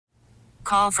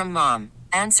call from mom.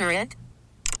 Answer it.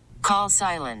 Call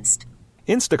silenced.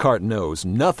 Instacart knows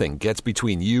nothing gets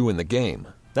between you and the game.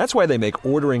 That's why they make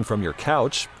ordering from your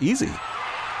couch easy.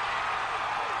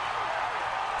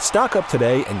 Stock up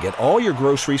today and get all your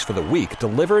groceries for the week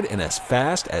delivered in as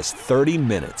fast as 30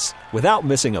 minutes without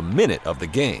missing a minute of the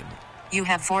game. You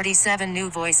have 47 new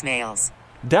voicemails.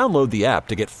 Download the app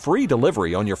to get free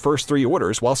delivery on your first 3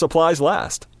 orders while supplies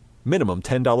last. Minimum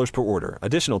 $10 per order.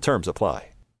 Additional terms apply.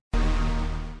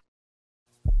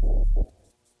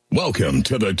 Welcome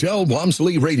to the Del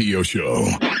Walmsley Radio Show.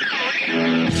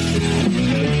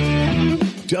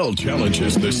 Del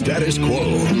challenges the status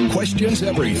quo, questions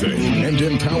everything, and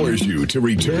empowers you to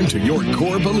return to your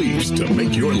core beliefs to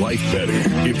make your life better.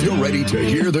 If you're ready to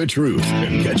hear the truth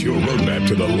and get your roadmap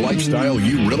to the lifestyle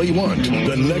you really want,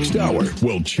 the next hour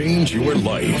will change your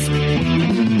life.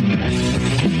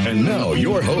 And now,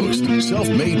 your host,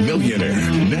 self-made millionaire,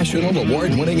 national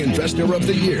award-winning investor of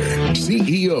the year,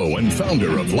 CEO and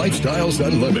founder of Lifestyles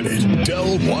Unlimited,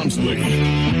 Del Walmsley.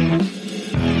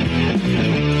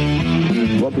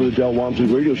 Welcome to the Del Walmsley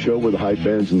Radio Show, where the hype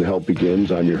ends and the help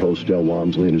begins. I'm your host, Del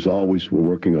Walmsley, and as always, we're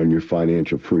working on your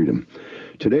financial freedom.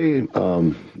 Today,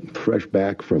 fresh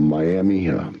back from Miami,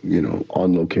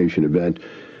 on location event,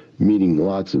 meeting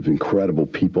lots of incredible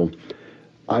people.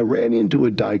 I ran into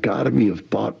a dichotomy of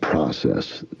thought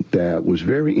process that was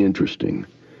very interesting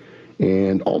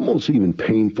and almost even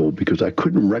painful because I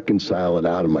couldn't reconcile it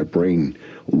out of my brain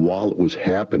while it was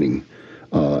happening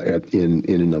in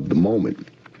and of the moment.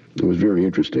 It was very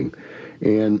interesting.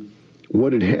 And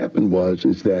what had happened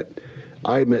is that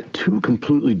I met 2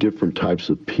 completely different types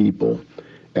of people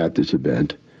at this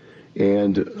event.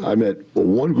 And I met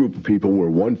one group of people where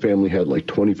one family had like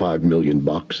 $25 million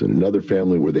and another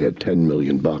family where they had $10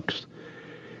 million.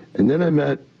 And then I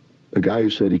met a guy who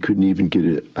said he couldn't even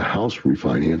get a house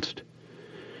refinanced.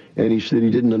 And he said he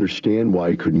didn't understand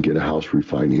why he couldn't get a house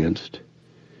refinanced.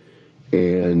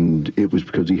 And it was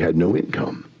because he had no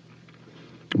income.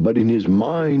 But in his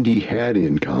mind, he had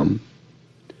income.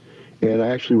 And I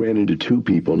actually ran into 2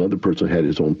 people. Another person had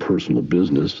his own personal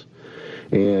business.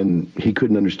 And he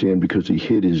couldn't understand because he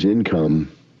hid his income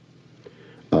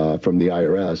from the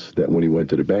IRS, that when he went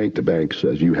to the bank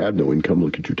says, you have no income,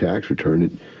 look at your tax return.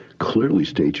 It clearly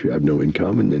states you have no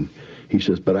income. And then he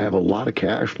says, but I have a lot of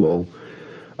cash flow.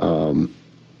 And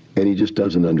he just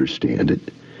doesn't understand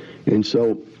it. And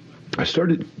so I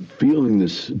started feeling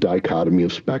this dichotomy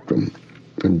of spectrum.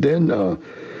 And then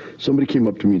somebody came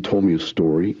up to me and told me a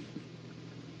story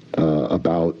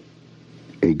about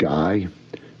a guy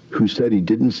who said he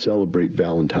didn't celebrate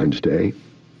Valentine's Day,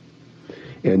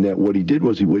 and that what he did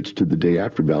was he waits to the day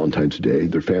after Valentine's Day.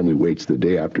 Their family waits the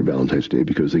day after Valentine's Day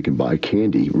because they can buy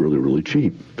candy really, really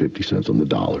cheap, 50 cents on the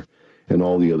dollar. And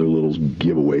all the other little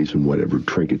giveaways and whatever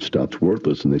trinket stuff's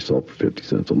worthless, and they sell for 50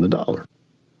 cents on the dollar.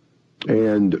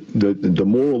 And the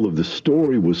moral of the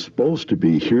story was supposed to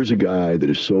be, here's a guy that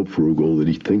is so frugal that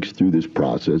he thinks through this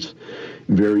process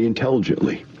very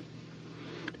intelligently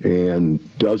and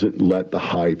doesn't let the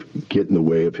hype get in the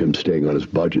way of him staying on his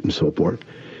budget and so forth.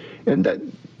 And that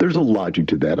there's a logic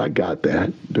to that. I got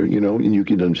that, and you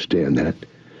can understand that.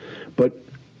 But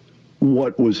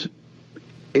what was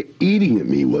eating at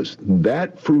me was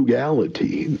that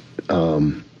frugality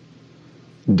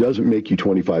doesn't make you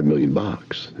 $25 million.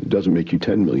 It doesn't make you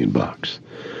 $10 million.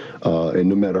 And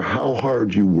no matter how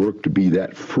hard you work to be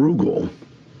that frugal,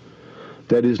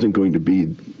 that isn't going to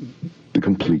be the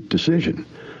complete decision.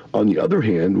 On the other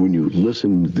hand, when you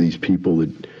listen to these people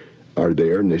that are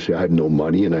there and they say, I have no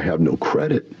money and I have no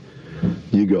credit,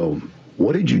 you go,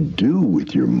 what did you do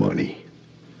with your money?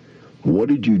 What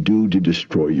did you do to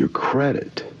destroy your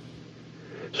credit?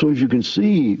 So as you can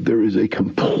see, there is a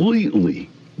completely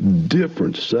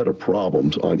different set of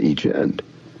problems on each end.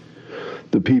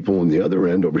 The people on the other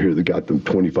end over here that got them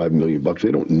 $25 million,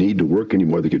 they don't need to work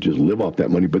anymore. They could just live off that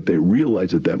money, but they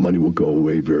realize that that money will go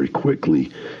away very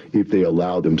quickly if they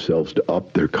allow themselves to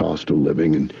up their cost of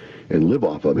living and live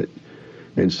off of it.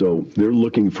 And so they're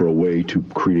looking for a way to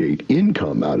create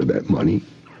income out of that money.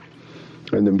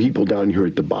 And then people down here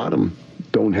at the bottom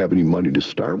don't have any money to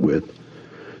start with.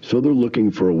 So they're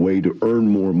looking for a way to earn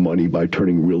more money by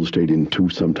turning real estate into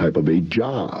some type of a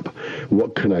job.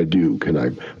 What can I do? Can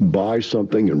I buy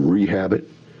something and rehab it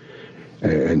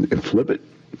and flip it?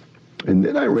 And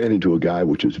then I ran into a guy,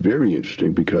 which is very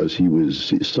interesting because he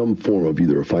was some form of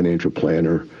either a financial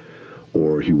planner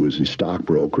or he was a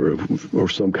stockbroker or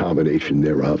some combination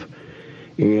thereof.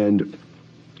 And,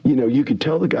 you could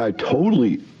tell the guy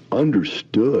totally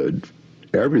understood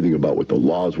everything about what the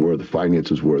laws were, the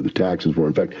finances were, the taxes were.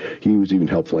 In fact, he was even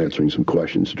helpful answering some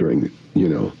questions during,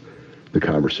 the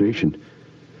conversation.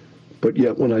 But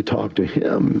yet when I talk to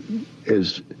him,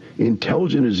 as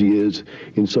intelligent as he is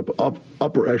in some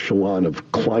upper echelon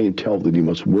of clientele that he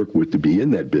must work with to be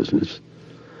in that business,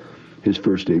 his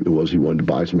first statement was he wanted to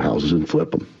buy some houses and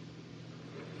flip them,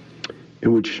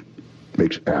 which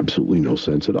makes absolutely no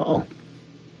sense at all.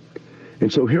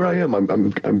 And so here I am.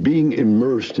 I'm being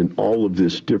immersed in all of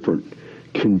this different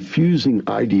confusing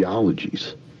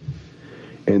ideologies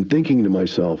and thinking to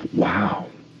myself, wow,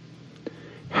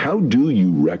 how do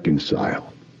you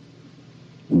reconcile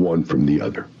one from the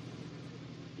other?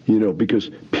 You know, because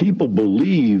people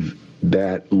believe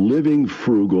that living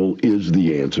frugal is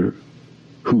the answer.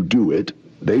 Who do it,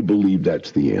 they believe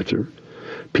that's the answer.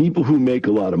 People who make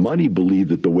a lot of money believe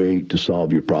that the way to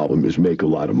solve your problem is make a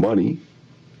lot of money.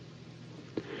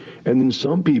 And then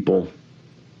some people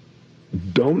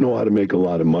don't know how to make a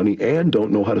lot of money and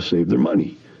don't know how to save their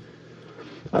money.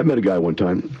 I met a guy one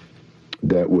time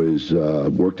that was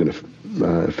worked in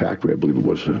a factory, I believe it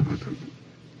was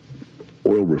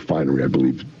oil refinery, I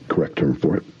believe, correct term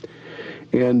for it.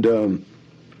 And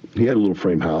he had a little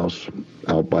frame house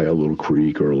out by a little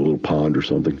creek or a little pond or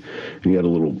something. And he had a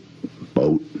little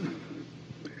boat.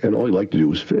 And all he liked to do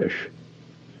was fish.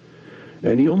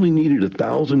 And he only needed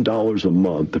 $1,000 a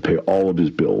month to pay all of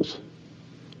his bills.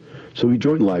 So he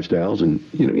joined Lifestyles, and,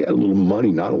 you know, he had a little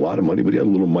money, not a lot of money, but he had a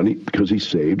little money because he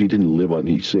saved. He didn't live on,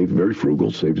 he saved very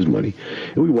frugal, saved his money.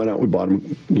 And we went out, we bought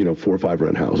him, you know, 4 or 5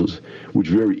 rent houses, which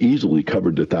very easily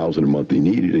covered the $1,000 a month he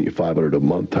needed. And $500 a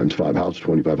month times 5 houses,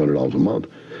 $2,500 a month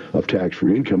of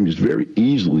tax-free income. Just very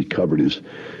easily covered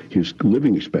his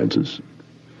living expenses.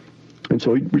 And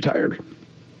so he retired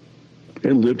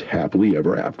and lived happily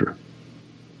ever after.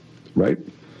 Right?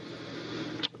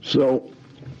 So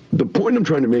the point I'm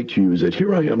trying to make to you is that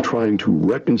here I am trying to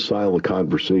reconcile a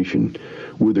conversation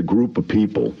with a group of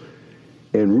people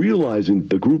and realizing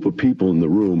the group of people in the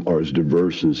room are as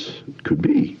diverse as could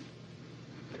be.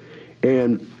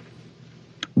 And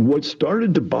what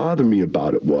started to bother me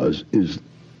about it is,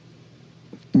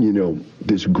 you know,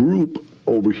 this group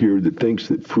over here that thinks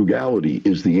that frugality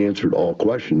is the answer to all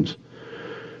questions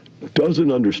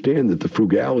doesn't understand that the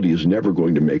frugality is never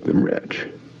going to make them rich.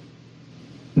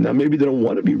 Now, maybe they don't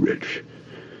want to be rich.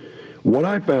 What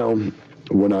I found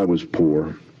when I was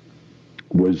poor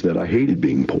was that I hated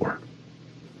being poor.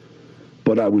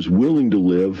 But I was willing to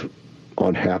live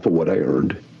on half of what I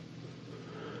earned.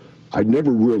 I'd never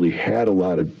really had a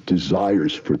lot of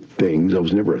desires for things. I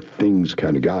was never a things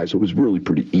kind of guy, so it was really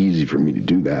pretty easy for me to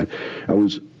do that. I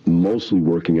was mostly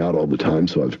working out all the time,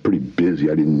 so I was pretty busy.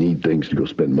 I didn't need things to go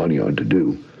spend money on to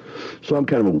do. So I'm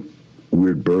kind of a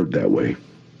weird bird that way.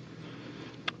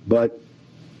 But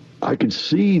I could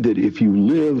see that if you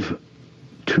live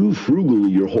too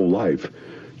frugally your whole life,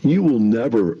 you will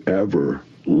never, ever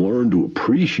learn to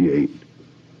appreciate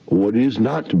what it is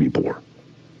not to be poor.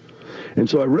 And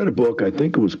so I read a book, I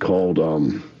think it was called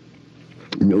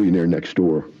Millionaire Next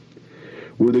Door,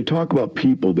 where they talk about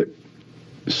people that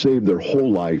saved their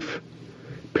whole life,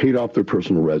 paid off their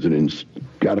personal residence,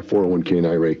 got a 401k and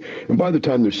IRA, and by the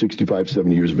time they're 65,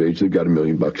 70 years of age, they've got $1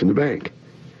 million in the bank.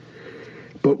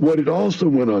 But what it also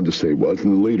went on to say was,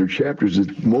 in the later chapters,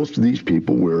 that most of these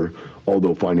people were,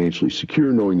 although financially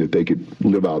secure, knowing that they could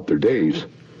live out their days,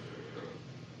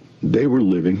 they were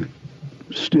living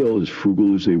still as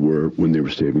frugal as they were when they were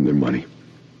saving their money.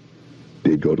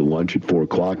 They'd go to lunch at 4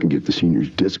 o'clock and get the seniors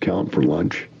discount for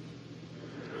lunch.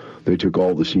 They took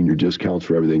all the senior discounts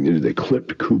for everything. They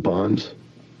clipped coupons.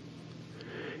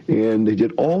 And they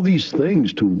did all these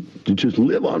things to just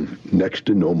live on next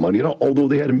to no money at all, although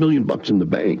they had $1 million in the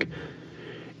bank.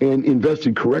 And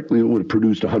invested correctly, it would have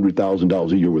produced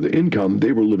 $100,000 a year worth of income.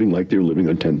 They were living like they were living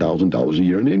on $10,000 a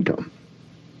year in income,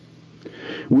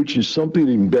 which is something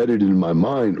embedded in my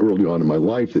mind early on in my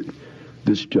life that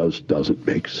this just doesn't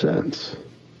make sense.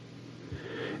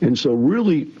 And so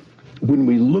really, when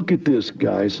we look at this,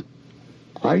 guys,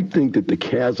 I think that the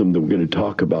chasm that we're going to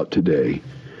talk about today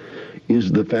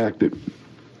is the fact that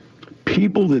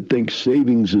people that think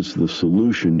savings is the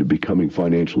solution to becoming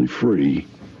financially free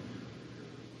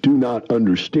do not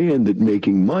understand that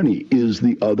making money is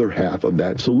the other half of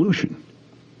that solution.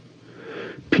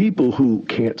 People who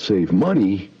can't save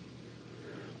money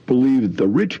believe that the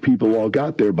rich people all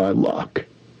got there by luck,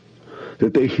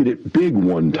 that they hit it big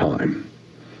one time.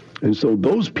 And so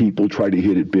those people try to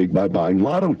hit it big by buying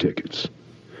lotto tickets,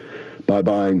 by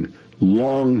buying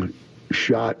long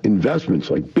shot investments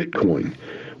like Bitcoin,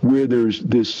 where there's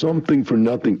this something for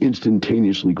nothing,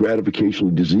 instantaneously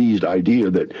gratificationally diseased idea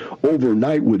that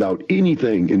overnight, without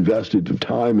anything invested of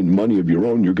time and money of your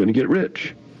own, you're going to get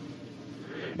rich.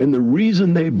 And the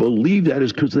reason they believe that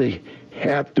is because they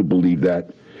have to believe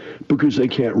that, because they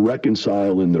can't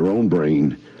reconcile in their own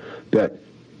brain that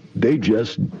they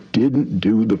just didn't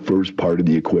do the first part of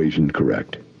the equation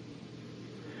correct.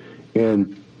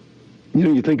 And,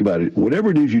 you think about it,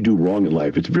 whatever it is you do wrong in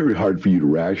life, it's very hard for you to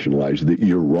rationalize that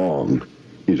you're wrong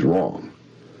is wrong.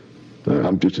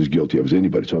 I'm just as guilty as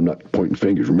anybody, so I'm not pointing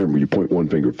fingers. Remember, you point one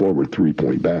finger forward, 3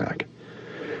 point back.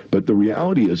 But the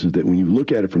reality is that when you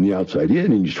look at it from the outside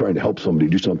in and you're trying to help somebody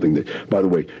do something that, by the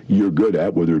way, you're good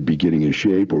at, whether it be getting in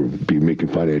shape or be making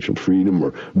financial freedom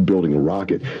or building a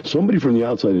rocket, somebody from the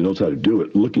outside that knows how to do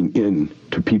it, looking in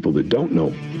to people that don't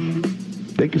know,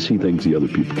 they can see things the other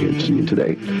people can't see. And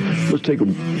today, let's take a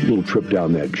little trip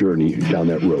down that journey, down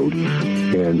that road,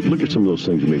 and look at some of those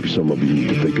things that maybe some of you need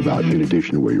to think about in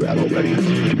addition to where you're at already.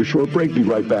 Take a short break. Be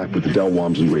right back with the Del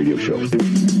Walmsley Radio Show.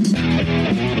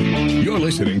 You're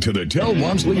listening to the Del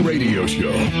Walmsley Radio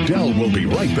Show. Del will be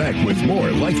right back with more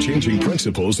life-changing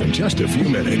principles in just a few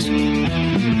minutes.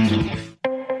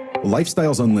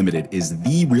 Lifestyles Unlimited is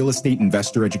the real estate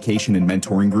investor education and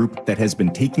mentoring group that has been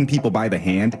taking people by the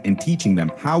hand and teaching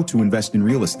them how to invest in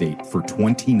real estate for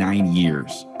 29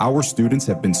 years. Our students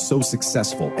have been so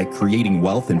successful at creating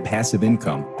wealth and passive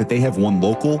income that they have won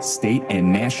local, state,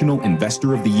 and national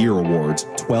Investor of the Year awards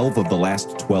 12 of the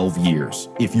last 12 years.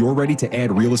 If you're ready to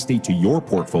add real estate to your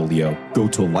portfolio, go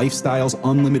to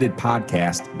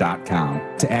lifestylesunlimitedpodcast.com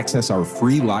to access our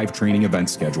free live training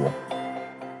event schedule.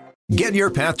 Get your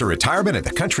path to retirement at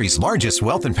the country's largest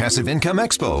wealth and passive income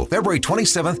expo, February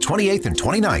 27th, 28th, and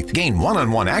 29th. Gain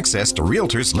one-on-one access to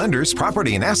realtors, lenders,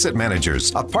 property and asset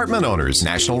managers, apartment owners,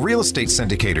 national real estate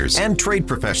syndicators, and trade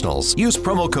professionals. Use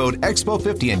promo code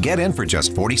EXPO50 and get in for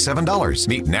just $47.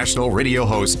 Meet national radio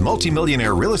host,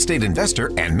 multimillionaire real estate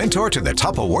investor, and mentor to the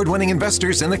top award-winning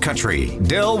investors in the country,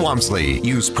 Del Walmsley.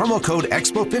 Use promo code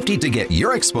EXPO50 to get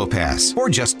your Expo Pass for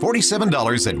just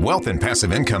 $47 at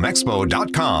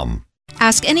wealthandpassiveincomeexpo.com.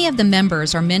 Ask any of the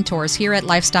members or mentors here at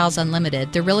Lifestyles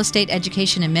Unlimited, the real estate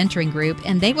education and mentoring group,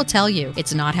 and they will tell you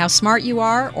it's not how smart you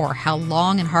are or how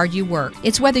long and hard you work.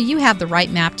 It's whether you have the right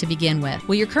map to begin with.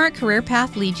 Will your current career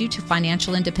path lead you to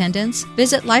financial independence?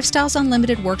 Visit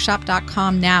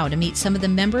lifestylesunlimitedworkshop.com now to meet some of the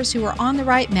members who are on the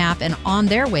right map and on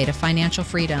their way to financial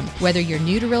freedom. Whether you're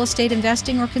new to real estate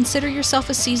investing or consider yourself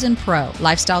a seasoned pro,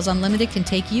 Lifestyles Unlimited can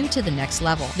take you to the next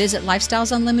level. Visit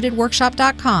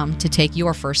lifestylesunlimitedworkshop.com to take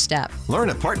your first step. Learn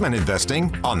apartment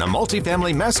investing on the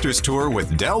Multifamily Masters Tour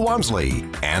with Del Walmsley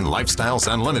and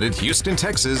Lifestyles Unlimited Houston,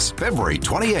 Texas, February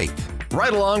 28th.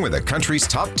 Right along with the country's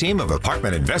top team of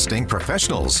apartment investing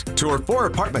professionals. Tour 4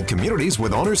 apartment communities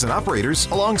with owners and operators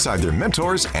alongside their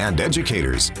mentors and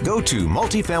educators. Go to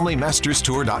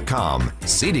multifamilymasterstour.com.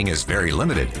 Seating is very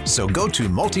limited, so go to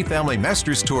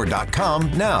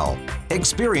multifamilymasterstour.com now.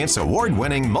 Experience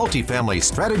award-winning multifamily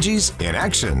strategies in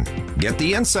action. Get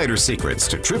the insider secrets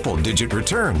to triple-digit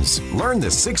returns. Learn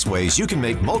the 6 ways you can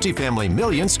make multifamily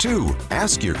millions too.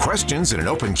 Ask your questions in an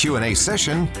open Q&A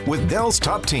session with Del's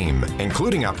top team,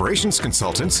 including operations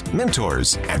consultants,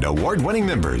 mentors, and award-winning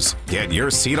members. Get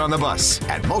your seat on the bus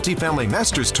at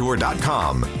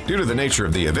multifamilymasterstour.com. Due to the nature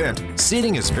of the event,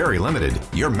 seating is very limited.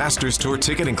 Your Masters Tour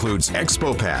ticket includes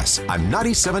Expo Pass, a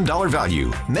 $97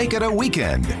 value. Make it a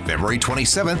weekend. February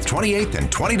 27th, 28th, and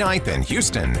 29th in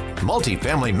Houston.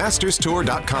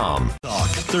 Multifamilymasterstour.com. Talk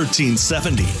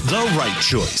 1370, the right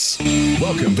choice.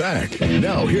 Welcome back.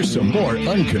 Now here's some more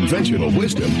unconventional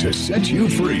wisdom to set you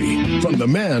free from the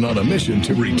man on a mission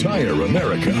to retire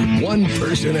America, one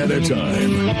person at a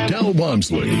time, Del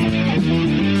Walmsley.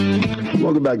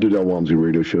 Welcome back to Del Walmsley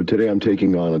Radio Show. Today I'm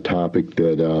taking on a topic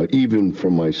that even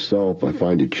for myself, I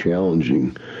find it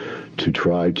challenging to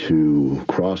try to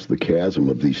cross the chasm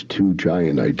of these two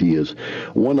giant ideas.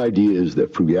 One idea is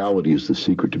that frugality is the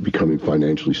secret to becoming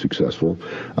financially successful.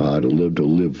 To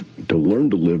learn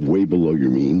to live way below your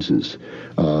means is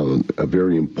a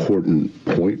very important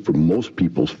point for most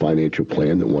people's financial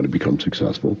plan that want to become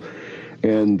successful.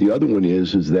 And the other one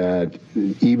is that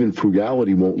even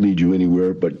frugality won't lead you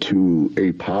anywhere but to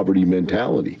a poverty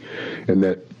mentality. And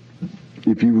that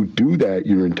if you do that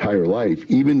your entire life,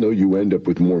 even though you end up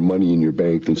with more money in your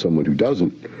bank than someone who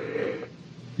doesn't,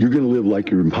 you're going to live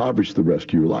like you're impoverished the rest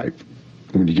of your life.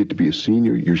 When you get to be a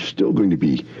senior, you're still going to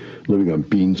be living on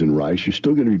beans and rice. You're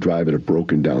still going to be driving a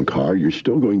broken down car. You're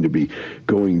still going to be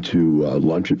going to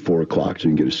lunch at 4 o'clock so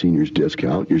you can get a senior's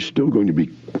discount. You're still going to be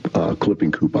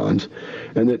clipping coupons.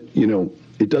 And that,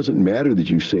 it doesn't matter that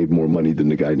you save more money than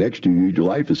the guy next to you. Your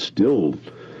life is still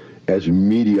as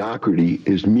mediocre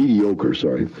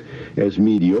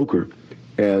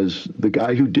as the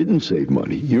guy who didn't save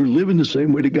money. You're living the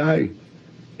same way the guy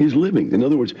is living. In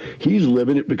other words, he's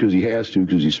living it because he has to,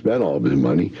 because he spent all of his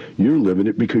money. You're living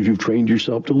it because you've trained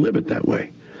yourself to live it that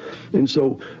way. And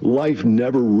so life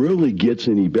never really gets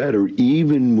any better,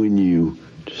 even when you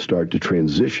start to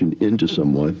transition into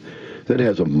someone that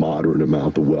has a moderate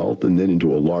amount of wealth and then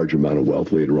into a large amount of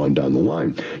wealth later on down the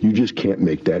line. You just can't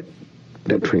make that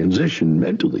transition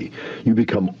mentally. You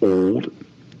become old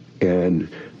and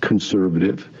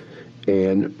conservative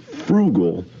and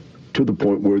frugal to the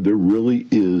point where there really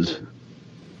is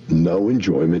no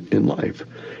enjoyment in life.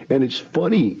 And it's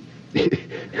funny,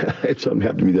 something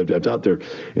happened to me that I was out there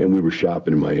and we were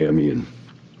shopping in Miami, and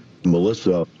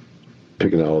Melissa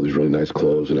picking out all these really nice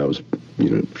clothes, and I was,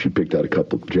 she picked out a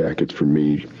couple of jackets for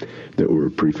me that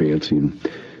were pretty fancy. And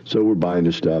so we're buying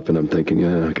this stuff, and I'm thinking,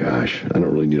 oh, gosh, I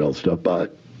don't really need all the stuff,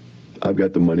 but I've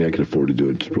got the money, I can afford to do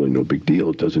it. It's really no big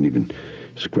deal. It doesn't even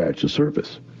scratch the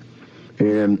surface.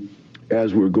 And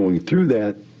as we're going through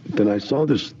that, then I saw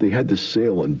this, they had this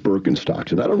sale on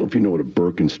Birkenstocks. And I don't know if you know what a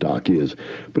Birkenstock is,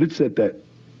 but it's that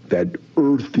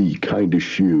earthy kind of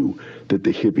shoe that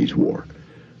the hippies wore.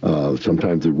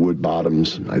 Sometimes they're wood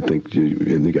bottoms, I think,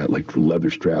 and they got like leather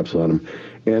straps on them.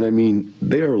 And I mean,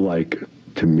 they're like,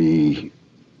 to me,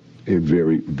 a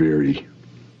very, very,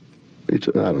 I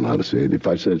don't know how to say it. If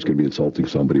I said it's going to be insulting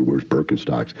somebody who wears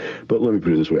Birkenstocks. But let me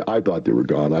put it this way. I thought they were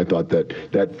gone. I thought that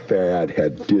fad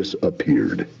had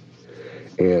disappeared.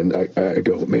 And I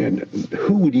go, man,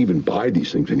 who would even buy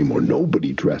these things anymore?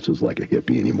 Nobody dresses like a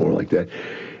hippie anymore like that.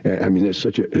 I mean, it's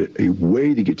such a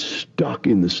way to get stuck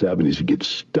in the 70s, to get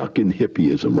stuck in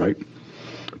hippieism, right?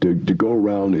 To go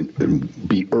around and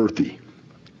be earthy.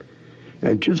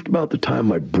 And just about the time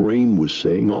my brain was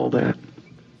saying all that,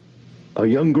 a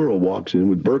young girl walks in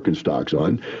with Birkenstocks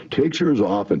on, takes hers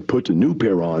off, and puts a new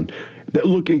pair on that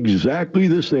look exactly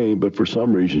the same, but for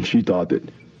some reason she thought that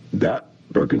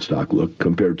Birkenstock look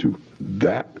compared to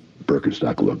that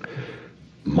Birkenstock look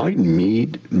might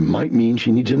mean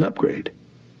she needs an upgrade.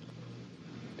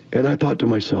 And I thought to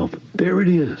myself, there it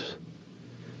is.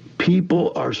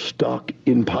 People are stuck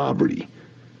in poverty.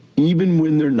 Even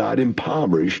when they're not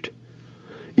impoverished,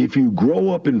 if you grow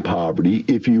up in poverty,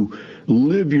 if you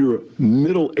live your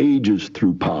middle ages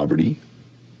through poverty,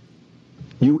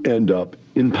 you end up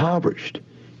impoverished.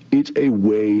 It's a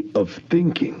way of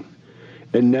thinking.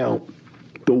 And now,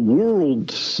 the world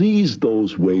sees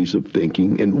those ways of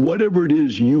thinking, and whatever it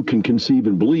is you can conceive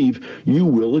and believe, you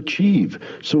will achieve.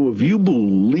 So if you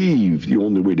believe the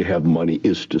only way to have money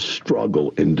is to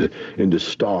struggle and to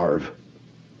starve,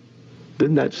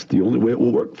 then that's the only way it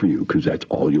will work for you, because that's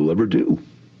all you'll ever do.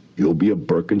 You'll be a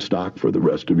Birkenstock for the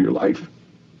rest of your life.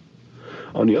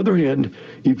 On the other hand,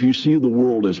 if you see the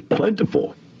world as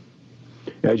plentiful,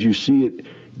 as you see it,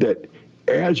 that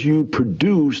as you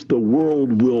produce, the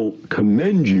world will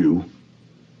commend you,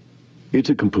 it's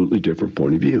a completely different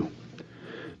point of view.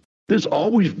 This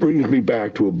always brings me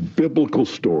back to a biblical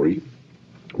story,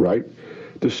 right?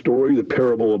 The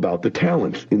parable about the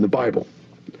talents in the Bible.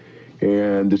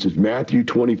 And this is Matthew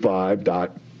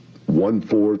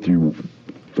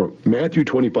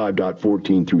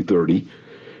 25.14 through 30,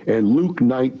 and Luke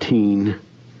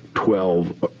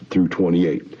 19:12 through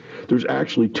 28. There's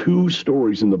actually two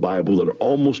stories in the Bible that are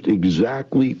almost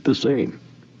exactly the same.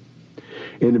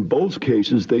 And in both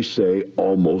cases, they say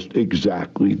almost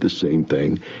exactly the same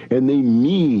thing, and they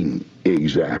mean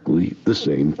exactly the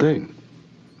same thing.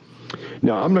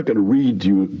 Now, I'm not going to read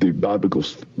you the biblical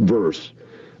verse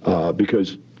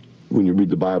because when you read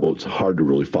the Bible, it's hard to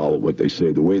really follow what they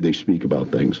say, the way they speak about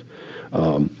things.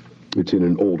 It's in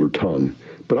an older tongue.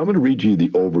 But I'm going to read you the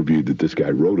overview that this guy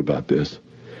wrote about this.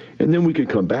 And then we can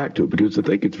come back to it because I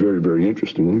think it's very, very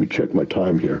interesting. Let me check my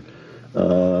time here.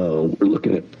 We're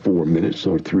looking at 4 minutes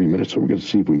or 3 minutes, so we're going to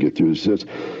see if we can get through this. It says,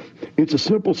 it's a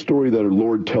simple story that our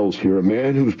Lord tells here. A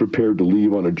man who's prepared to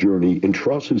leave on a journey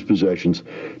entrusts his possessions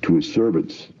to his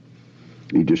servants.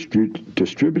 He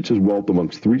distributes his wealth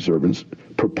amongst 3 servants,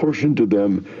 proportioned to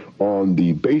them on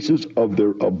the basis of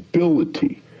their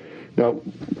ability. Now,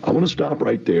 I want to stop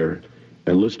right there,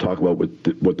 and let's talk about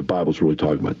what the Bible's really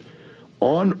talking about.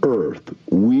 On earth,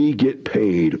 we get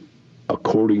paid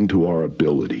according to our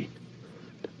ability.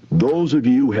 Those of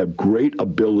you who have great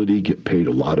ability get paid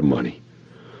a lot of money.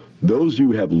 Those of you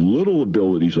who have little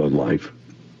abilities on life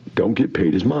don't get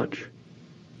paid as much.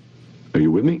 Are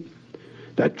you with me?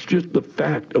 That's just the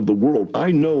fact of the world.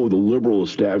 I know the liberal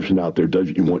establishment out there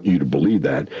doesn't want you to believe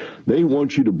that. They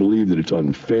want you to believe that it's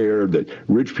unfair, that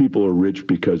rich people are rich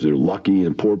because they're lucky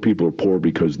and poor people are poor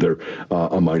because they're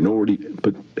a minority.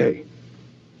 But, hey,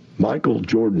 Michael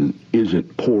Jordan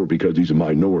isn't poor because he's a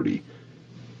minority.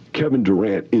 Kevin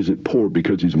Durant isn't poor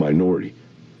because he's a minority.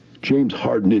 James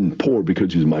Harden isn't poor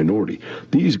because he's a minority.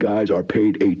 These guys are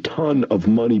paid a ton of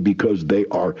money because they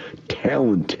are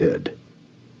talented.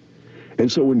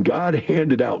 And so when God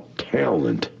handed out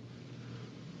talent,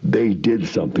 they did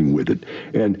something with it.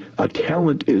 And a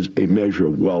talent is a measure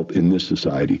of wealth in this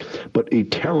society. But a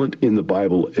talent in the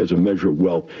Bible as a measure of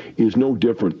wealth is no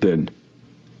different than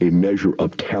a measure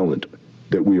of talent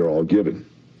that we are all given.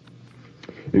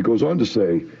 It goes on to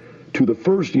say, to the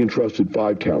first he entrusted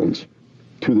 5 talents,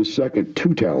 to the second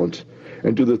 2 talents,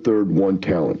 and to the third 1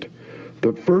 talent.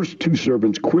 The first 2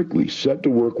 servants quickly set to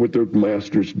work with their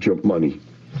master's money.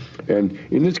 And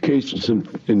in this case, it's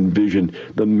envision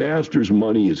the master's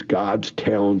money is God's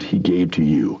talent he gave to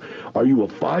you. Are you a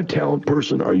 5-talent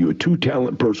person? Are you a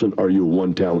 2-talent person? Are you a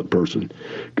 1-talent person?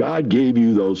 God gave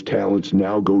you those talents.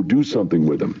 Now go do something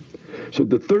with them. So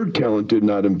the third talent did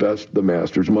not invest the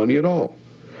master's money at all.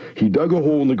 He dug a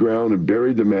hole in the ground and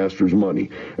buried the master's money.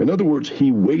 In other words,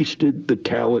 he wasted the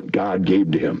talent God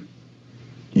gave to him.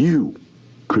 You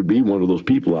could be one of those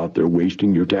people out there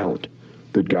wasting your talent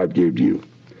that God gave to you.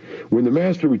 When the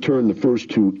master returned, the first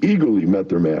 2 eagerly met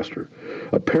their master,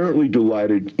 apparently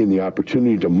delighted in the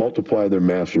opportunity to multiply their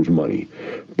master's money.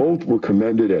 Both were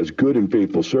commended as good and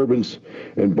faithful servants,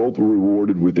 and both were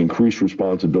rewarded with increased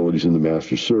responsibilities in the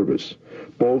master's service.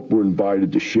 Both were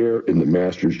invited to share in the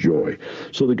master's joy.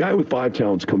 So the guy with 5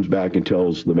 talents comes back and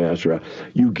tells the master,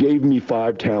 you gave me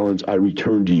 5 talents, I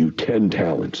returned to you 10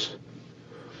 talents.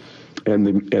 And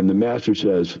the master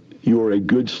says, you are a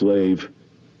good slave.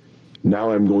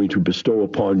 Now I'm going to bestow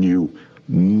upon you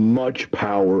much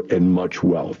power and much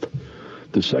wealth.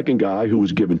 The second guy, who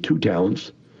was given 2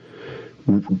 talents,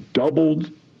 doubled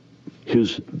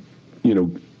his,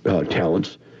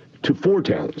 talents to 4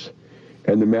 talents.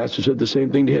 And the master said the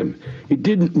same thing to him. It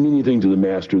didn't mean anything to the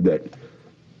master that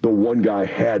the one guy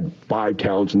had 5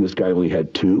 talents and this guy only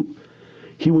had 2.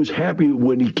 He was happy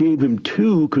when he gave him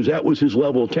 2 because that was his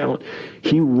level of talent.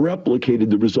 He replicated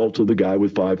the results of the guy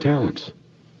with 5 talents.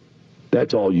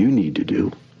 That's all you need to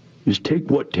do, is take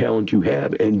what talent you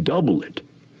have and double it.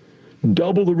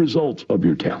 Double the results of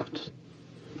your talents.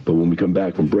 But when we come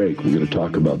back from break, we're going to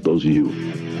talk about those of you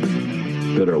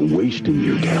that are wasting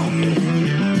your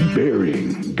talent,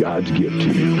 burying God's gift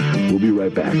to you. We'll be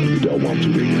right back with the Del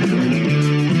Walmsley Radio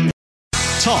Show.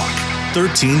 Talk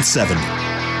 1370.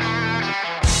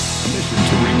 Mission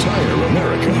to retire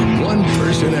America, one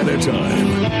person at a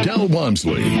time. Del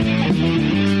Walmsley.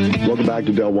 Welcome back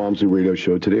to Del Walmsley Radio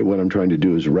Show. Today what I'm trying to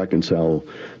do is reconcile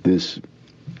this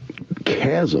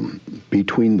chasm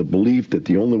between the belief that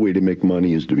the only way to make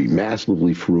money is to be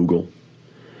massively frugal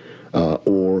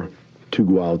or to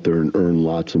go out there and earn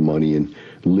lots of money and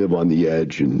live on the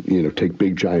edge and, take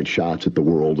big giant shots at the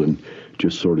world and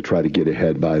just sort of try to get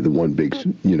ahead by the one big,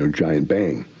 giant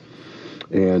bang.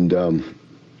 And,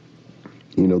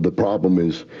 the problem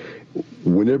is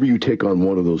whenever you take on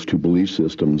one of those 2 belief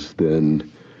systems,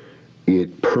 then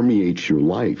it permeates your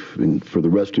life, and for the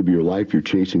rest of your life you're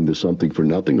chasing the something for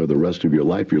nothing, or the rest of your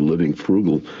life you're living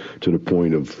frugal to the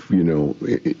point of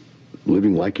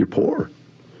living like you're poor.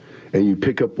 And you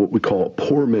pick up what we call a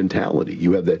poor mentality.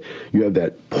 You have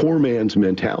that poor man's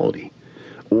mentality,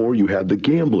 or you have the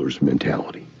gambler's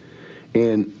mentality.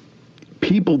 And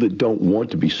people that don't want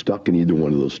to be stuck in either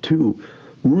one of those 2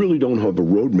 really don't have a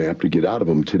roadmap to get out of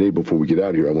them. Today, before we get out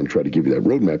of here, I want to try to give you that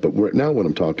roadmap. But right now what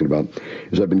I'm talking about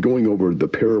is I've been going over the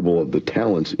parable of the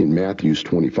talents in Matthew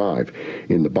 25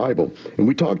 in the Bible. And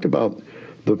we talked about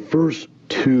the first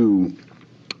 2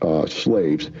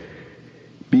 slaves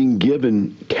being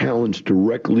given talents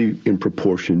directly in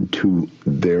proportion to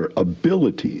their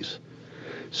abilities.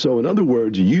 So in other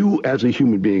words, you as a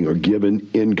human being are given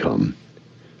income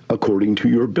according to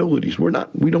your abilities.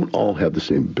 We don't all have the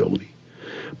same ability.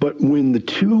 But when the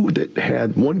 2 that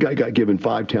had, one guy got given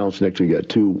 5 talents, next one got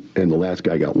 2, and the last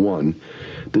guy got 1,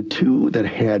 the 2 that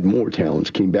had more talents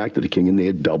came back to the king and they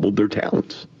had doubled their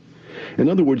talents. In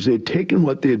other words, they had taken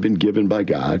what they had been given by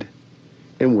God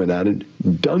and went out and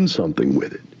done something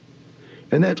with it.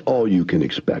 And that's all you can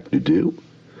expect to do.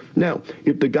 Now,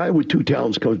 if the guy with 2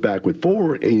 talents comes back with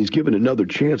 4 and he's given another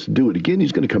chance to do it again,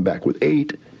 he's going to come back with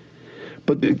 8.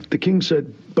 But the king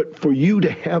said, but for you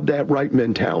to have that right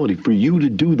mentality, for you to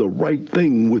do the right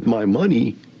thing with my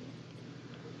money,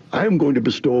 I am going to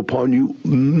bestow upon you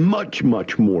much,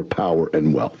 much more power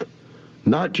and wealth.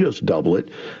 Not just double it.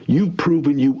 You've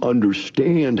proven you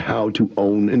understand how to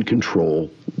own and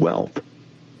control wealth.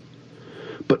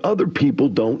 But other people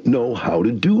don't know how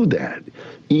to do that.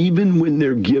 Even when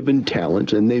they're given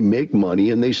talents and they make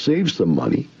money and they save some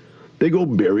money, they go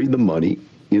bury the money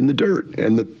in the dirt.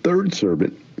 And the third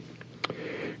servant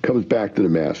comes back to the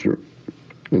master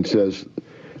and says,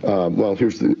 Well,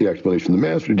 here's the explanation. The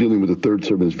master dealing with the third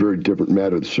servant is a very different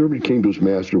matter. The servant came to his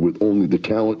master with only the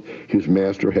talent his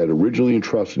master had originally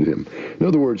entrusted him. In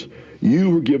other words, you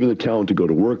were given the talent to go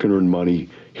to work and earn money.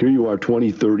 Here you are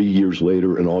 20, 30 years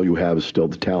later, and all you have is still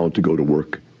the talent to go to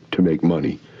work to make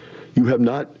money. You have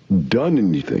not done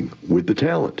anything with the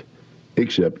talent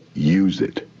except use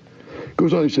it.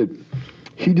 Goes on, he said,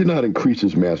 he did not increase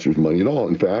his master's money at all.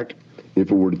 In fact, if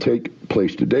it were to take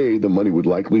place today, the money would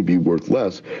likely be worth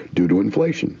less due to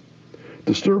inflation.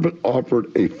 The servant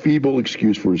offered a feeble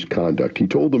excuse for his conduct. He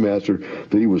told the master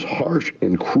that he was a harsh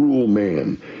and cruel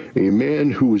man, a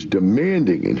man who was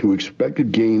demanding and who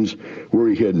expected gains where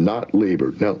he had not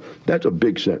labored. Now, that's a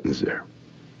big sentence there.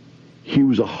 He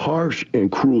was a harsh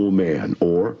and cruel man,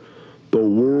 or the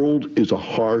world is a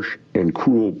harsh and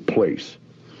cruel place.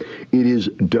 It is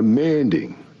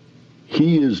demanding.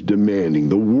 He is demanding.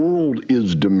 The world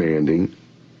is demanding.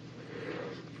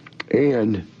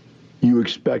 And you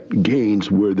expect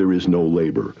gains where there is no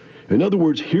labor. In other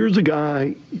words, here's a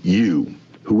guy, you,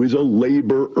 who is a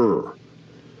laborer.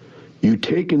 You've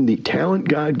taken the talent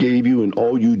God gave you, and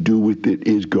all you do with it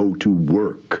is go to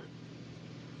work.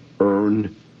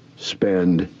 Earn,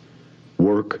 spend,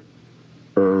 work,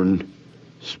 earn,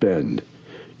 spend.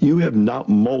 You have not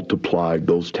multiplied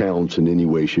those talents in any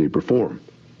way, shape, or form.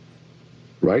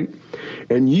 Right?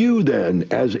 And you then,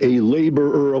 as a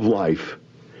laborer of life,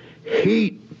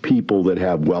 hate people that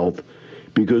have wealth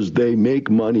because they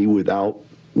make money without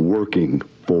working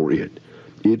for it.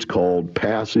 It's called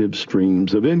passive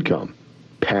streams of income.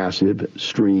 Passive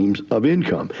streams of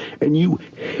income. And you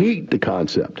hate the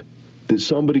concept that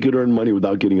somebody could earn money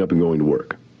without getting up and going to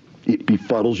work. It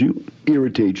befuddles you,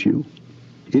 irritates you.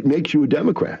 It makes you a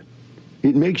Democrat.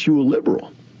 It makes you a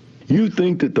liberal. You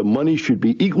think that the money should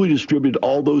be equally distributed to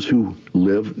all those who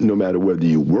live, no matter whether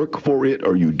you work for it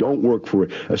or you don't work for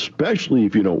it, especially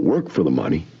if you don't work for the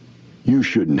money. You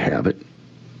shouldn't have it.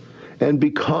 And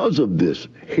because of this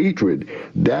hatred,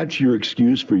 that's your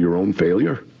excuse for your own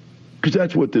failure? Because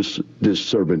that's what this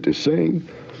servant is saying.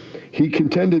 He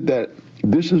contended that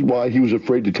this is why he was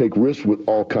afraid to take risks with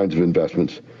all kinds of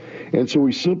investments. And so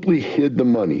he simply hid the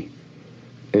money.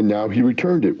 And now he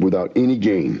returned it without any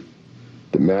gain.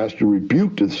 The master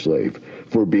rebuked the slave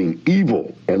for being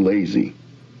evil and lazy.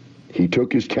 He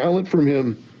took his talent from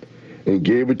him and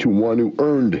gave it to one who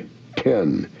earned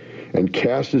 10, and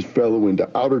cast his fellow into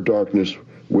outer darkness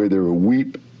where they will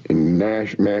weep and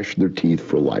gnash their teeth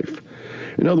for life.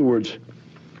 In other words,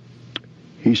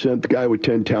 he sent the guy with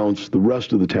 10 talents, the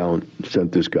rest of the talent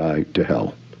sent this guy to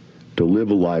hell, to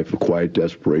live a life of quiet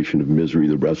desperation, of misery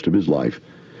the rest of his life,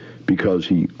 because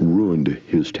he ruined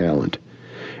his talent.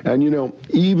 And you know,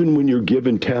 even when you're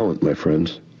given talent, my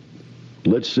friends,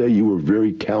 let's say you were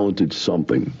very talented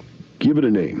something. Give it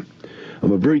a name.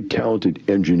 I'm a very talented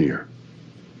engineer.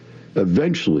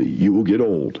 Eventually, you will get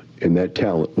old, and that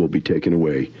talent will be taken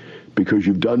away. Because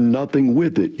you've done nothing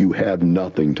with it, you have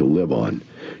nothing to live on.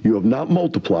 You have not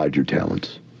multiplied your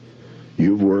talents.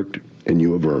 You've worked, and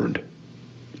you have earned.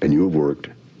 And you have worked,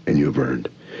 and you have earned.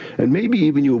 And maybe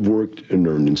even you have worked and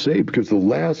earned and saved, because the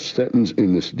last sentence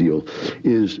in this deal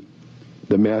is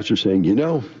the master saying, you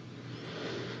know,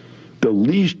 the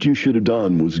least you should have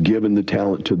done was given the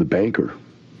talent to the banker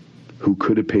who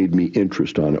could have paid me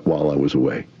interest on it while I was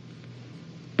away.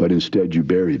 But instead you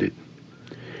buried it,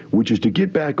 which is to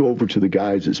get back over to the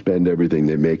guys that spend everything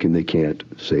they make and they can't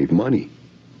save money.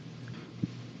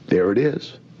 There it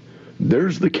is.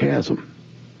 There's the chasm.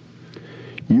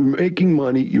 You're making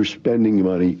money, you're spending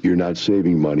money, you're not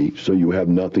saving money, so you have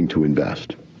nothing to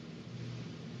invest.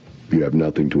 If you have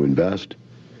nothing to invest,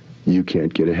 you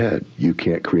can't get ahead. You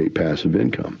can't create passive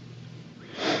income.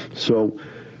 So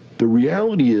the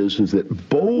reality is that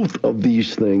both of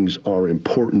these things are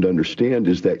important to understand,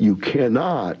 is that you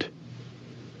cannot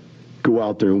go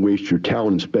out there and waste your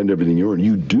talent and spend everything you earn.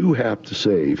 You do have to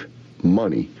save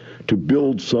money to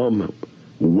build some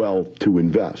wealth to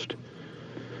invest.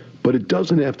 But it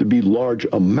doesn't have to be large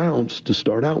amounts to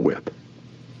start out with.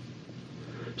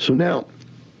 So now,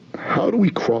 how do we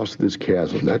cross this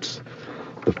chasm? That's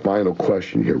the final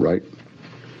question here, right?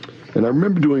 And I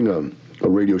remember doing a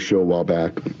radio show a while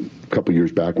back, a couple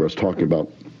years back, where I was talking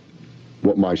about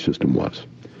what my system was.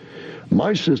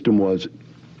 My system was,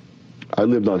 I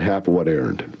lived on half of what I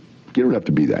earned. You don't have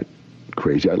to be that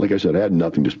crazy. Like I said, I had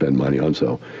nothing to spend money on,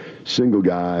 so single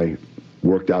guy,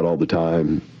 worked out all the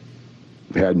time,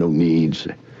 had no needs,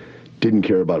 didn't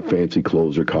care about fancy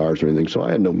clothes or cars or anything. So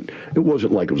I had no, it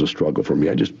wasn't like it was a struggle for me.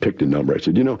 I just picked a number. I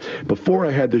said, you know, before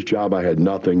I had this job, I had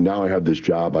nothing. Now I have this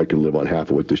job. I can live on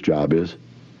half of what this job is.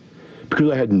 Because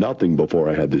I had nothing before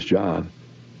I had this job.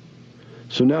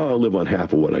 So now I'll live on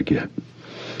half of what I get.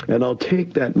 And I'll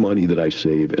take that money that I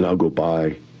save and I'll go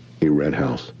buy a rent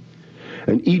house.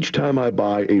 And each time I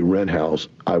buy a rent house,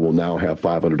 I will now have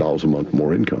 $500 a month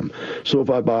more income. So if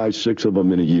I buy 6 of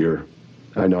them in a year,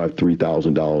 I now have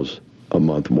 $3,000 a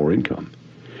month more income.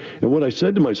 And what I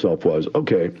said to myself was,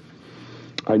 okay,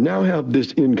 I now have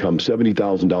this income,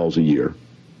 $70,000 a year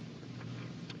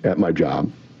at my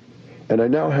job, and I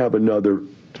now have another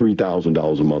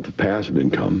 $3,000 a month of passive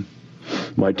income.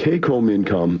 My take-home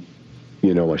income, my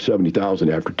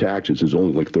 $70,000 after taxes is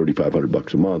only like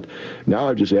 $3,500 a month. Now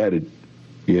I've just added,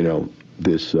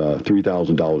 this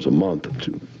 $3,000 a month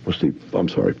to,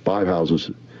 5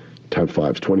 houses times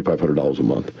 5 is $2,500 a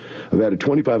month. I've added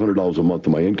 $2,500 a month to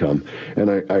my income,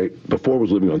 and I before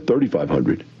was living on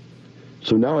 $3,500.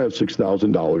 So now I have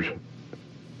 $6,000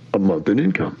 a month in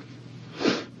income.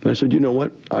 And I said, you know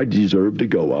what? I deserve to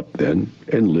go up then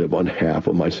and live on half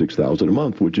of my $6,000 a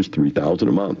month, which is $3,000 a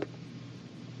month.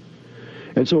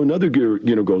 And so another year,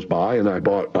 goes by, and I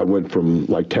went from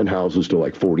like 10 houses to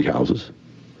like 40 houses.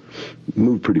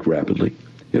 Moved pretty rapidly.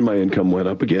 And my income went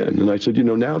up again. And I said,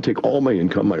 now take all my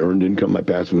income, my earned income, my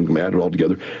passive income, add it all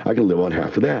together. I can live on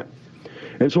half of that.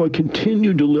 And so I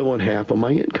continued to live on half of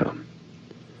my income.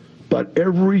 But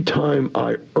every time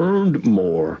I earned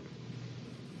more,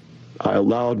 I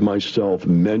allowed myself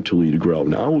mentally to grow.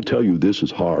 Now, I will tell you, this is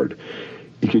hard.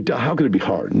 How could it be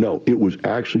hard? No, it was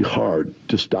actually hard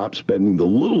to stop spending the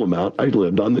little amount I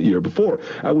lived on the year before.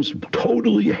 I was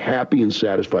totally happy and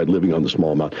satisfied living on the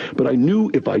small amount. But I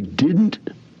knew if I didn't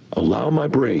allow my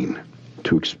brain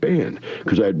to expand,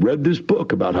 because I had read this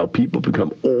book about how people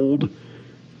become old,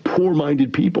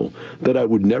 poor-minded people, that I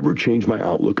would never change my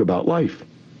outlook about life.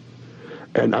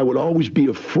 And I would always be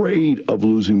afraid of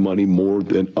losing money more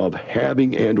than of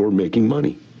having and or making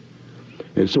money.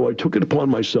 And so I took it upon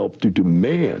myself to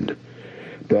demand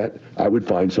that I would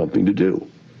find something to do.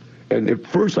 And at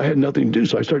first I had nothing to do,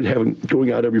 so I started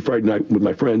going out every Friday night with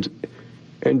my friends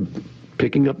and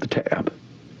picking up the tab.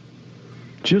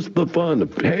 Just the fun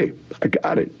of, hey, I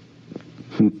got it.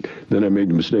 Then I made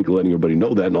the mistake of letting everybody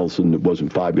know that, and all of a sudden it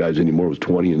wasn't 5 guys anymore, it was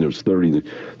 20, and there was 30. And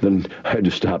then I had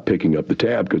to stop picking up the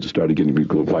tab because it started getting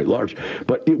quite large.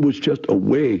 But it was just a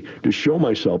way to show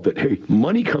myself that, hey,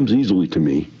 money comes easily to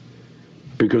me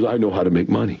because I know how to make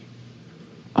money.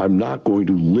 I'm not going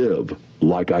to live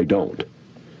like I don't.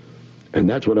 And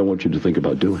that's what I want you to think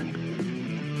about doing.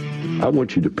 I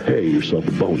want you to pay yourself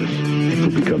a bonus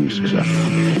for becoming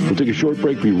successful. We'll take a short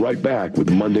break. Be right back with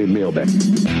the Monday Mailbag.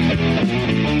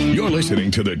 You're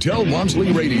listening to the Del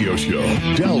Walmsley Radio Show.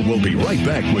 Del will be right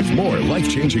back with more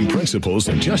life-changing principles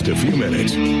in just a few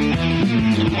minutes.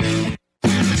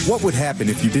 What would happen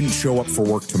if you didn't show up for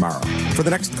work tomorrow? For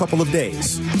the next couple of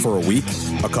days? For a week?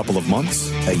 A couple of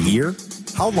months? A year?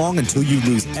 How long until you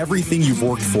lose everything you've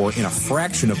worked for in a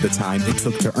fraction of the time it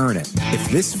took to earn it? If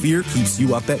this fear keeps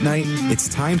you up at night, it's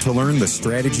time to learn the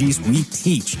strategies we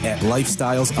teach at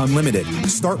Lifestyles Unlimited.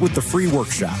 Start with the free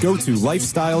workshop. Go to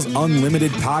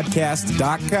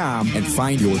lifestylesunlimitedpodcast.com and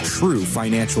find your true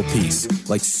financial peace,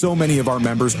 like so many of our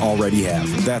members already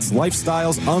have. That's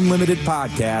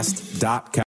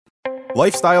lifestylesunlimitedpodcast.com.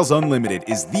 Lifestyles Unlimited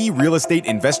is the real estate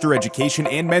investor education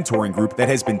and mentoring group that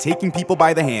has been taking people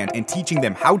by the hand and teaching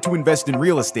them how to invest in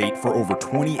real estate for over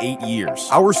 28 years.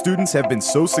 Our students have been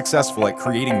so successful at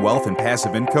creating wealth and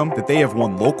passive income that they have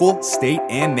won local, state,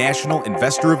 and national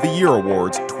Investor of the Year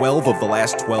awards 12 of the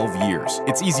last 12 years.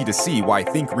 It's easy to see why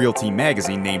Think Realty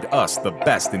magazine named us the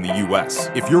best in the U.S.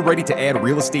 If you're ready to add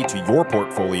real estate to your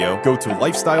portfolio, go to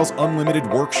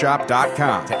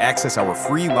lifestylesunlimitedworkshop.com to access our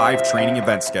free live training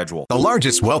event schedule. The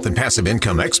largest wealth and passive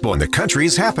income expo in the country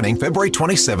is happening February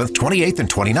 27th, 28th, and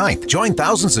 29th. Join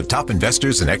thousands of top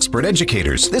investors and expert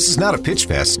educators. This is not a pitch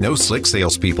fest, no slick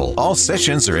salespeople. All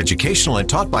sessions are educational and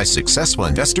taught by successful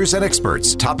investors and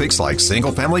experts. Topics like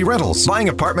single-family rentals, buying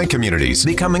apartment communities,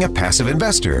 becoming a passive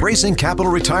investor, raising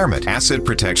capital retirement, asset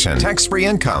protection, tax-free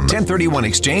income, 1031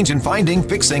 exchange and finding,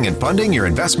 fixing, and funding your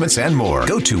investments, and more.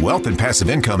 Go to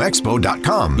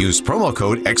wealthandpassiveincomeexpo.com. Use promo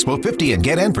code EXPO50 and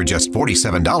get in for just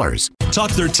 $47.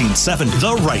 Talk 13.7,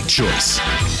 the right choice.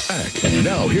 And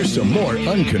now here's some more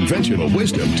unconventional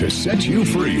wisdom to set you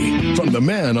free from the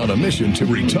man on a mission to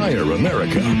retire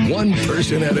America, one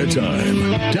person at a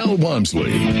time, Del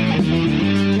Walmsley.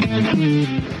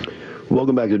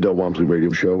 Welcome back to the Del Walmsley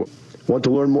Radio Show. Want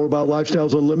to learn more about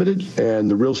Lifestyles Unlimited and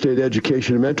the real estate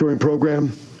education and mentoring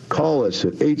program? Call us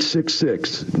at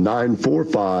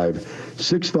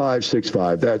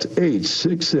 866-945-6565. That's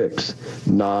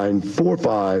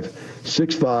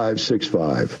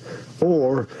 866-945-6565.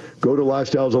 Or go to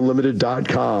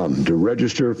lifestylesunlimited.com to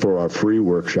register for our free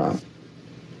workshop.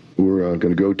 We're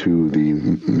going to go to the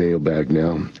mailbag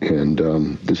now, and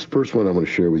this first one I want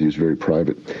to share with you is very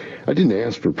private. I didn't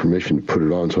ask for permission to put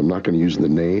it on, so I'm not going to use the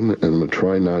name, and I'm going to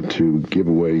try not to give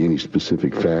away any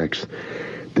specific facts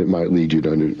that might lead you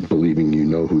to believing you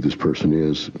know who this person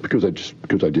is, because I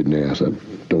didn't ask. I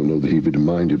don't know that he would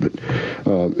mind it, but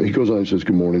he goes on and says,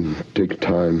 "Good morning.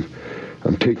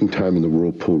 I'm taking time in the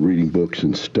whirlpool, reading books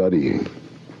and studying.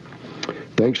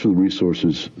 Thanks for the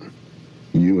resources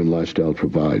you and Lifestyle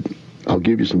provide. I'll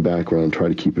give you some background, try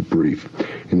to keep it brief.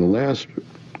 In the last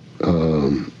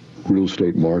real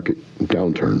estate market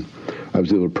downturn, I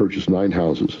was able to purchase 9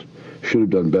 houses. Should have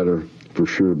done better for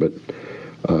sure, but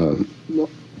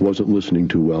wasn't listening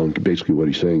too well. And basically what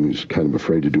he's saying is kind of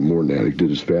afraid to do more than that. He did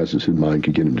as fast as his mind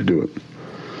could get him to do it.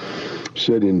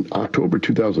 Said in October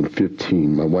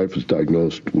 2015, my wife was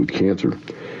diagnosed with cancer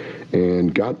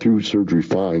and got through surgery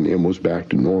fine and was back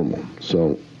to normal.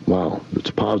 So, wow, it's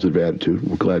a positive attitude.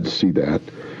 We're glad to see that.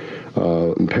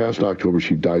 In past October,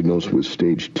 she diagnosed with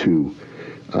stage 2,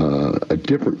 a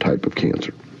different type of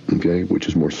cancer, okay, which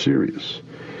is more serious.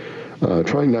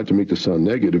 Trying not to make this sound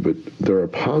negative, but there are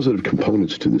positive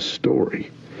components to this story.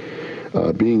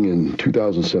 Being in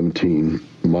 2017,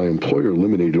 my employer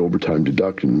eliminated overtime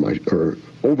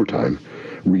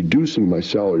reducing my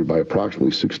salary by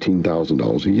approximately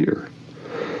 $16,000 a year.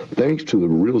 Thanks to the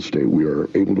real estate, we are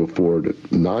able to afford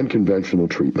non-conventional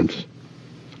treatments,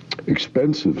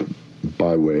 expensive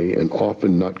by way, and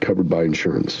often not covered by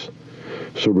insurance.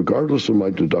 So regardless of my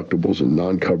deductibles and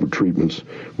non-covered treatments,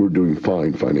 we're doing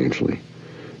fine financially.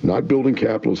 Not building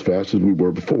capital as fast as we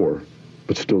were before,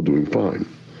 but still doing fine.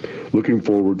 Looking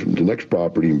forward to the next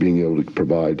property and being able to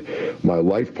provide my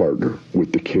life partner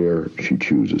with the care she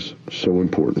chooses. So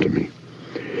important to me.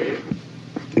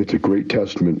 It's a great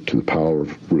testament to the power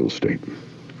of real estate.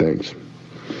 Thanks.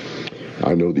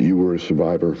 I know that you were a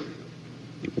survivor.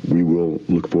 We will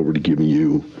look forward to giving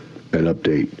you an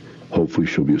update. Hopefully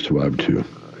she'll be a survivor too.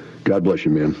 God bless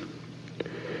you, man.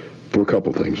 For a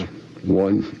couple things.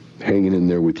 One, hanging in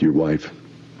there with your wife,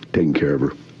 taking care of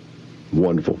her.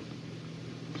 Wonderful.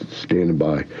 Standing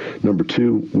by. Number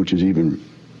 2, which is even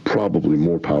probably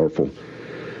more powerful,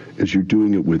 is you're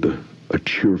doing it with a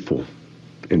cheerful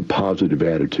and positive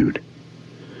attitude.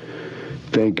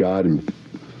 Thank God and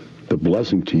the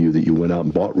blessing to you that you went out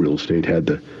and bought real estate,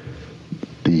 had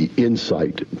the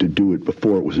insight to do it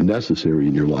before it was necessary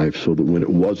in your life, so that when it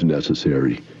was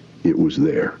necessary, it was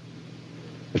there.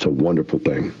 It's a wonderful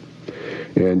thing.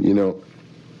 And, you know,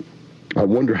 I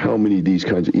wonder how many of these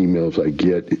kinds of emails I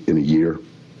get in a year.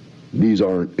 These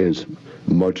aren't as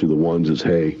much of the ones as,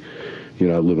 hey, you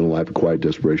know, I live in a life of quiet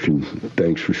desperation.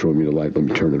 Thanks for showing me the light. Let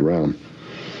me turn it around.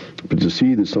 But to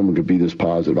see that someone could be this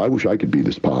positive, I wish I could be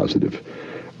this positive.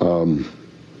 When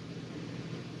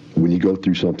you go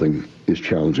through something as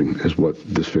challenging as what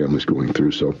this family's going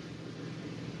through. So,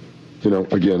 you know,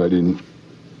 again, I didn't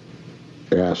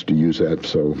ask to use that,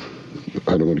 so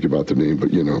I don't want to give out the name,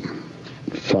 but, you know,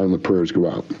 silent prayers go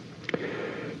out.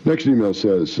 Next email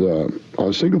says,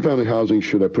 on single-family housing,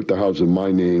 should I put the house in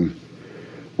my name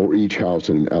or each house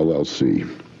in an LLC?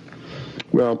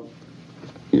 Well,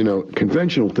 you know,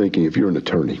 conventional thinking, if you're an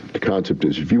attorney, the concept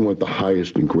is if you want the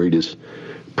highest and greatest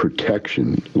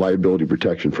protection, liability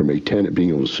protection from a tenant being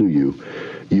able to sue you,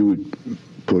 you would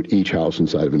put each house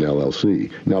inside of an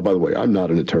LLC. Now, by the way, I'm not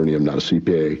an attorney, I'm not a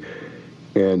CPA,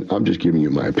 and I'm just giving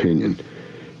you my opinion.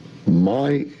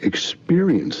 My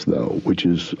experience, though, which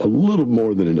is a little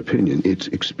more than an opinion, it's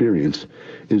experience,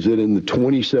 is that in the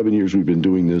 27 years we've been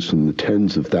doing this, and the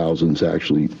tens of thousands,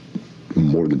 actually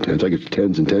more than tens, I guess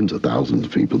tens and tens of thousands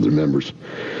of people that are members,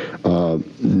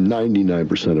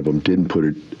 99% of them didn't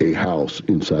put a house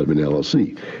inside of an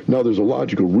LLC. Now, there's a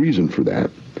logical reason for that.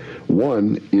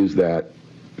 One is that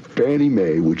Fannie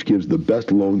Mae, which gives the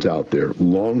best loans out there,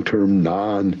 long-term,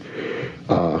 non-callable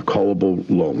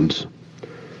loans,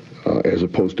 as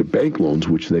opposed to bank loans,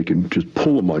 which they can just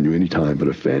pull them on you anytime. But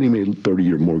a Fannie Mae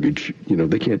 30-year mortgage, you know,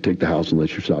 they can't take the house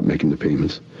unless you stop making the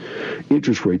payments.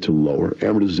 Interest rates are lower.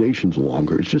 Amortization's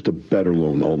longer. It's just a better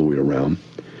loan all the way around.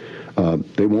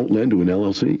 They won't lend to an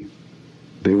LLC.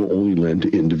 They will only lend to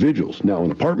individuals. Now,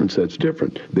 on apartments, that's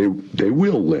different. They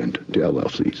will lend to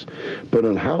LLCs. But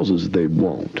on houses, they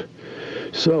won't.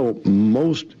 So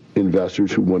most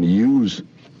investors who want to use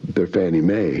their Fannie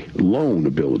Mae loan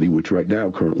ability, which right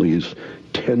now currently is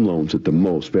 10 loans at the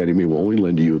most. Fannie Mae will only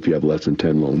lend to you if you have less than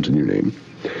 10 loans in your name.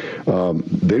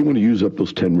 They want to use up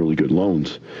those 10 really good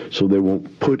loans, so they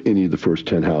won't put any of the first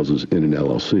 10 houses in an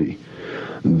LLC.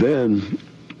 Then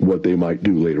what they might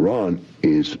do later on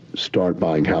is start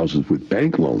buying houses with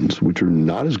bank loans, which are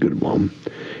not as good a loan,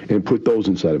 and put those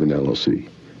inside of an LLC.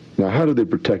 Now, how do they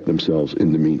protect themselves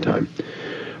in the meantime?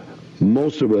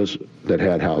 Most of us that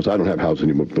had houses, I don't have houses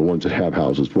anymore, but the ones that have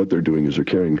houses, what they're doing is they're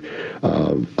carrying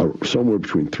somewhere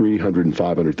between $300,000 and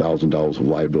 $500,000 of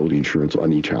liability insurance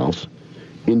on each house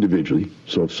individually.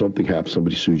 So if something happens,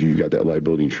 somebody sues you, you got that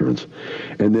liability insurance.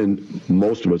 And then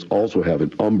most of us also have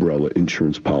an umbrella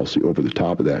insurance policy over the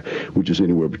top of that, which is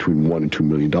anywhere between $1 and $2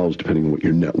 million, depending on what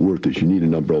your net worth is. You need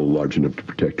an umbrella large enough to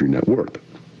protect your net worth.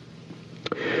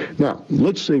 Now,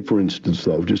 let's say, for instance,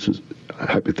 though, just as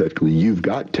hypothetically, you've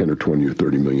got $10 or $20 or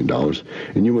 $30 million,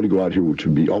 and you want to go out here, which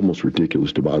would be almost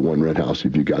ridiculous to buy one rent house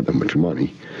if you got that much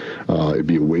money. It'd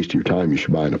be a waste of your time. You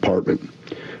should buy an apartment.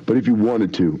 But if you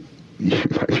wanted to,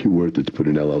 it might be worth it to put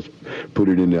it in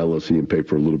LLC and pay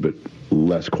for a little bit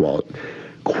less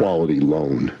quality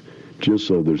loan, just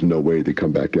so there's no way they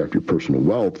come back after your personal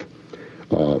wealth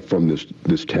from this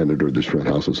tenant or this rent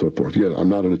house and so forth. Again, I'm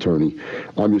not an attorney.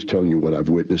 I'm just telling you what I've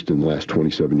witnessed in the last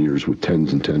 27 years with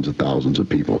tens and tens of thousands of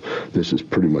people. This is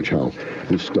pretty much how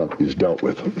this stuff is dealt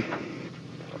with.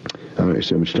 All right,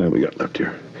 so how much time we got left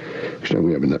here? Next time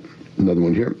we have another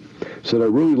one here. Said, I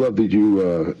really love that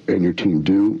you and your team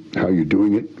do, how you're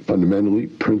doing it, fundamentally,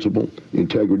 principle,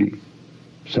 integrity,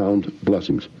 sound,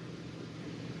 blessings.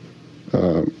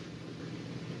 We're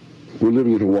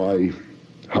living in Hawaii.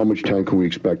 How much time can we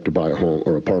expect to buy a home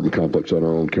or apartment complex on our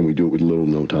own? Can we do it with little or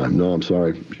no time? No, I'm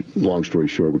sorry. Long story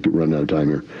short, we're running out of time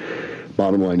here.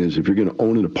 Bottom line is, if you're going to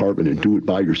own an apartment and do it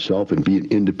by yourself and be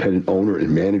an independent owner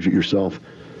and manage it yourself,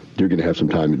 you're going to have some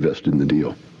time invested in the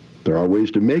deal. There are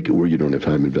ways to make it where you don't have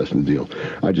time invested in the deal.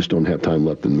 I just don't have time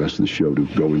left in the rest of the show to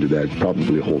go into that,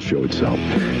 probably a whole show itself.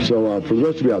 So for the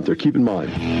rest of you out there, keep in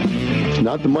mind, it's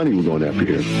not the money we're going after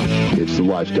here. It's the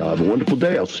lifestyle. Have a wonderful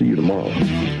day. I'll see you tomorrow.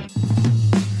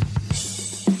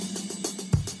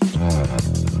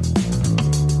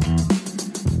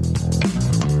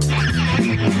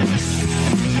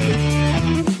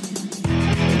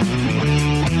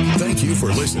 Thank you for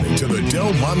listening to the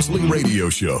Del Walmsley Radio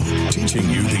Show, teaching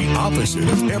you the opposite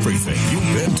of everything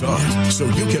you've been taught, so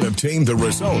you can obtain the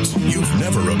results you've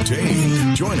never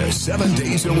obtained. Join us 7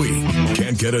 days a week.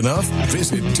 Can't get enough?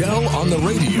 Visit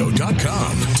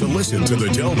DelOnTheRadio.com to listen to the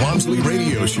Del Walmsley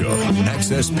Radio Show,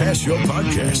 access past show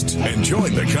podcasts, and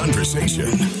join the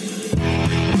conversation.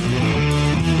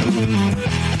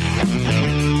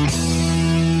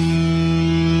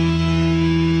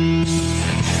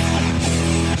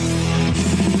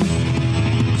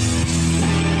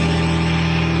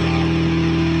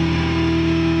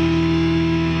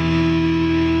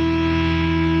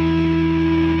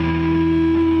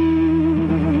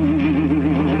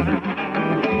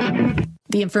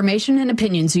 The information and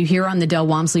opinions you hear on the Del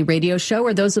Walmsley Radio Show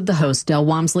are those of the host, Del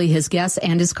Walmsley, his guests,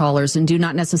 and his callers, and do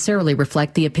not necessarily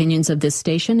reflect the opinions of this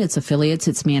station, its affiliates,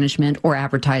 its management, or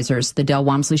advertisers. The Del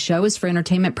Walmsley Show is for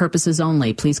entertainment purposes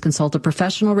only. Please consult a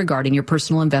professional regarding your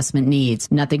personal investment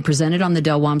needs. Nothing presented on the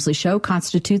Del Walmsley Show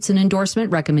constitutes an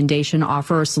endorsement, recommendation,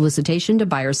 offer, or solicitation to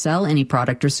buy or sell any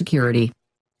product or security.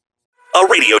 A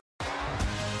radio.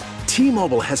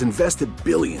 T-Mobile has invested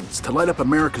billions to light up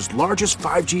America's largest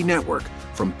 5G network,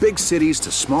 from big cities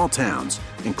to small towns,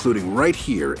 including right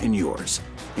here in yours.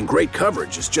 And great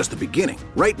coverage is just the beginning.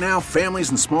 Right now, families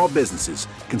and small businesses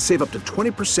can save up to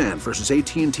 20% versus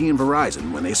AT&T and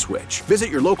Verizon when they switch. Visit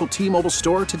your local T-Mobile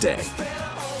store today.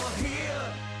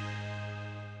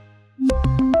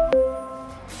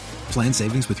 Plan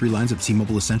savings with 3 lines of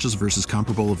T-Mobile Essentials versus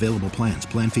comparable available plans.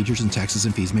 Plan features and taxes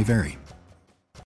and fees may vary.